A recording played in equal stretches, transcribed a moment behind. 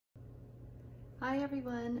Hi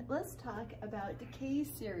everyone, let's talk about decay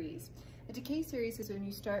series. A decay series is when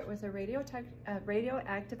you start with a radioactive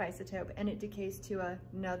isotope and it decays to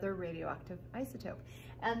another radioactive isotope.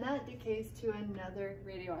 And that decays to another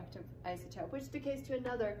radioactive isotope, which decays to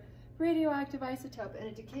another radioactive isotope, and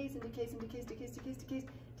it decays and decays and decays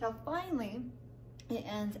till finally it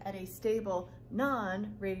ends at a stable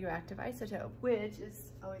non-radioactive isotope, which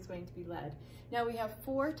is always going to be lead. Now we have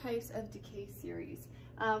four types of decay series.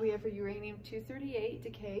 We have a uranium-238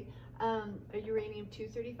 decay, a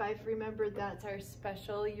uranium-235, remember that's our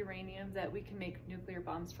special uranium that we can make nuclear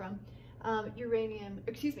bombs from,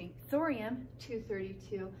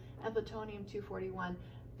 thorium-232, and plutonium-241.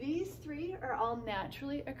 These three are all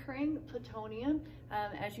naturally occurring. Plutonium,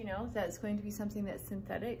 as you know, that's going to be something that's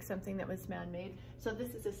synthetic, something that was man-made. So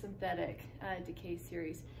this is a synthetic decay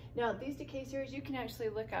series. Now, these decay series, you can actually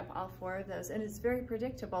look up all four of those, and it's very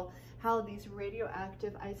predictable how these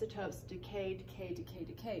radioactive isotopes decay.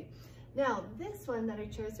 Now, this one that I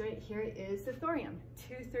chose right here is the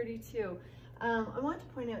thorium-232. I want to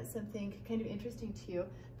point out something kind of interesting to you.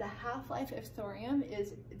 The half-life of thorium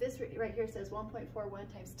is, this right here says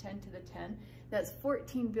 1.41 times 10 to the 10. That's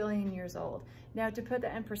 14 billion years old. Now, to put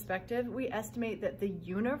that in perspective, we estimate that the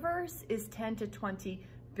universe is 10 to 20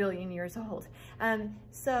 billion years old.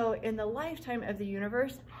 So in the lifetime of the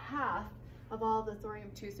universe, half of all the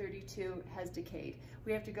thorium-232 has decayed.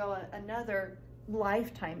 We have to go another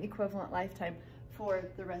lifetime, equivalent lifetime, for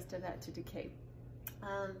the rest of that to decay.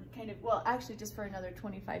 Well, actually just for another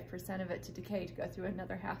 25% of it to decay to go through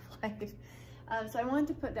another half-life. So I wanted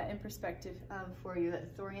to put that in perspective for you, that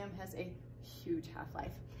thorium has a huge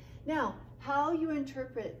half-life. Now, how you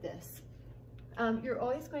interpret this. You're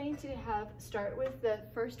always going to start with the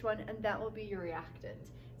first one, and that will be your reactant.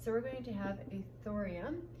 So we're going to have a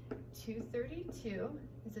thorium-232,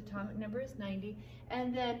 its atomic number is 90,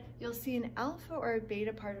 and then you'll see an alpha or a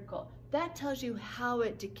beta particle. That tells you how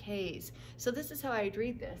it decays. So this is how I'd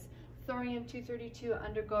read this. Thorium-232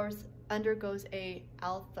 undergoes a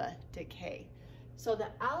alpha decay. So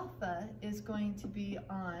the alpha is going to be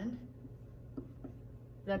on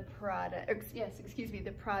the product,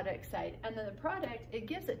 the product side. And then the product, it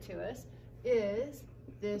gives it to us, is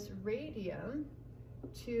this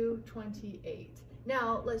radium-228.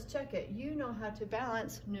 Now, let's check it. You know how to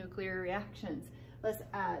balance nuclear reactions. Let's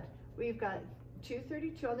add. We've got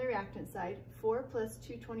 232 on the reactant side, 4 plus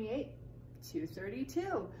 228,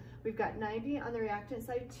 232. We've got 90 on the reactant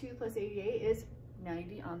side, 2 plus 88 is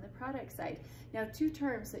 90 on the product side. Now, two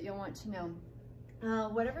terms that you'll want to know.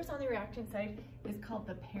 Whatever's on the reactant side is called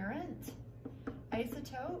the parent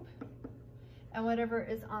isotope, and whatever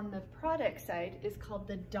is on the product side is called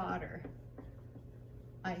the daughter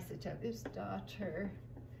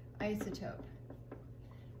isotope.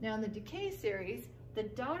 Now in the decay series, the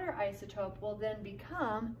daughter isotope will then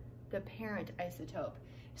become the parent isotope.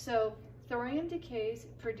 So thorium decays,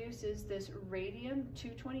 produces this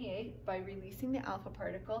radium-228 by releasing the alpha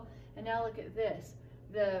particle, and now look at this.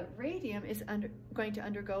 The radium is going to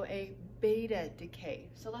undergo a beta decay.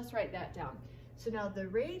 So let's write that down. So now the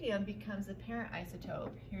radium becomes the parent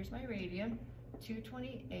isotope. Here's my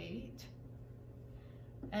radium-228.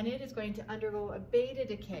 And it is going to undergo a beta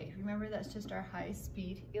decay. Remember, that's just our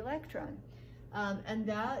high-speed electron. And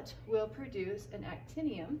that will produce an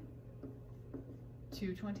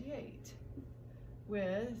actinium-228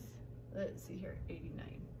 with, let's see here,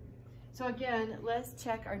 89. So again, let's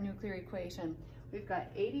check our nuclear equation. We've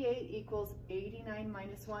got 88 equals 89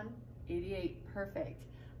 minus 1, 88, perfect.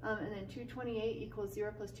 And then 228 equals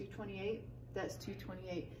 0 plus 228, that's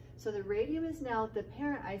 228. So the radium is now the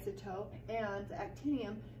parent isotope, and the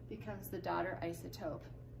actinium becomes the daughter isotope.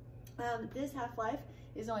 This half-life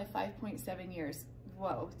is only 5.7 years.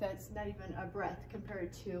 Whoa, that's not even a breath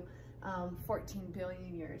compared to 14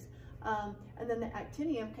 billion years. And then the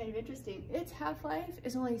actinium, kind of interesting, its half-life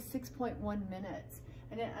is only 6.1 minutes.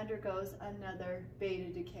 And it undergoes another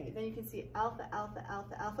beta decay. Then you can see alpha, alpha,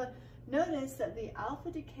 alpha, alpha. Notice that the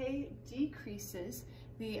alpha decay decreases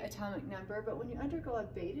the atomic number, but when you undergo a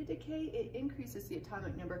beta decay, it increases the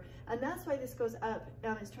atomic number. And that's why this goes up.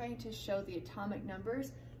 It's trying to show the atomic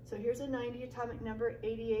numbers. So here's a 90 atomic number,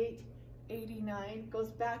 88, 89,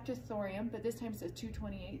 goes back to thorium, but this time it's a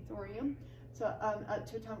 228 thorium. So up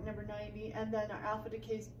to atomic number 90, and then our alpha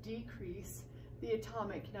decays decrease the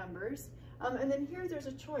atomic numbers. And then here there's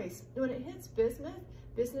a choice. When it hits bismuth,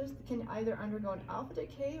 bismuth can either undergo an alpha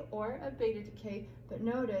decay or a beta decay, but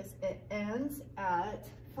notice it ends at,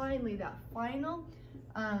 finally, that final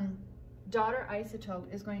daughter isotope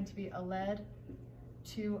is going to be a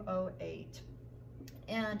lead-208.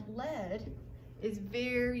 And lead is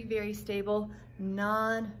very, very stable,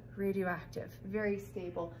 non-radioactive, very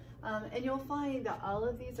stable. And you'll find that all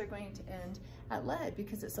of these are going to end at lead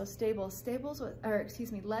because it's so stable.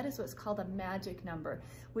 Lead is what's called a magic number.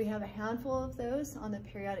 We have a handful of those on the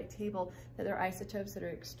periodic table that are isotopes that are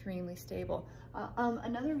extremely stable.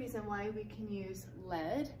 Another reason why we can use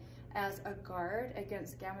lead as a guard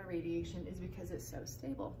against gamma radiation is because it's so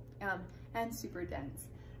stable and super dense.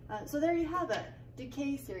 So there you have it,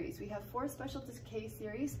 Decay Series. We have 4 special Decay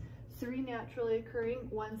Series, 3 naturally occurring,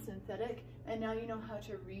 1 synthetic, and now you know how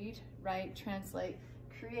to read, write, translate,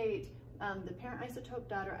 create the parent isotope,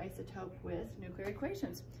 daughter isotope with nuclear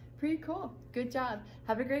equations. Pretty cool. Good job.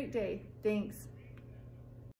 Have a great day. Thanks.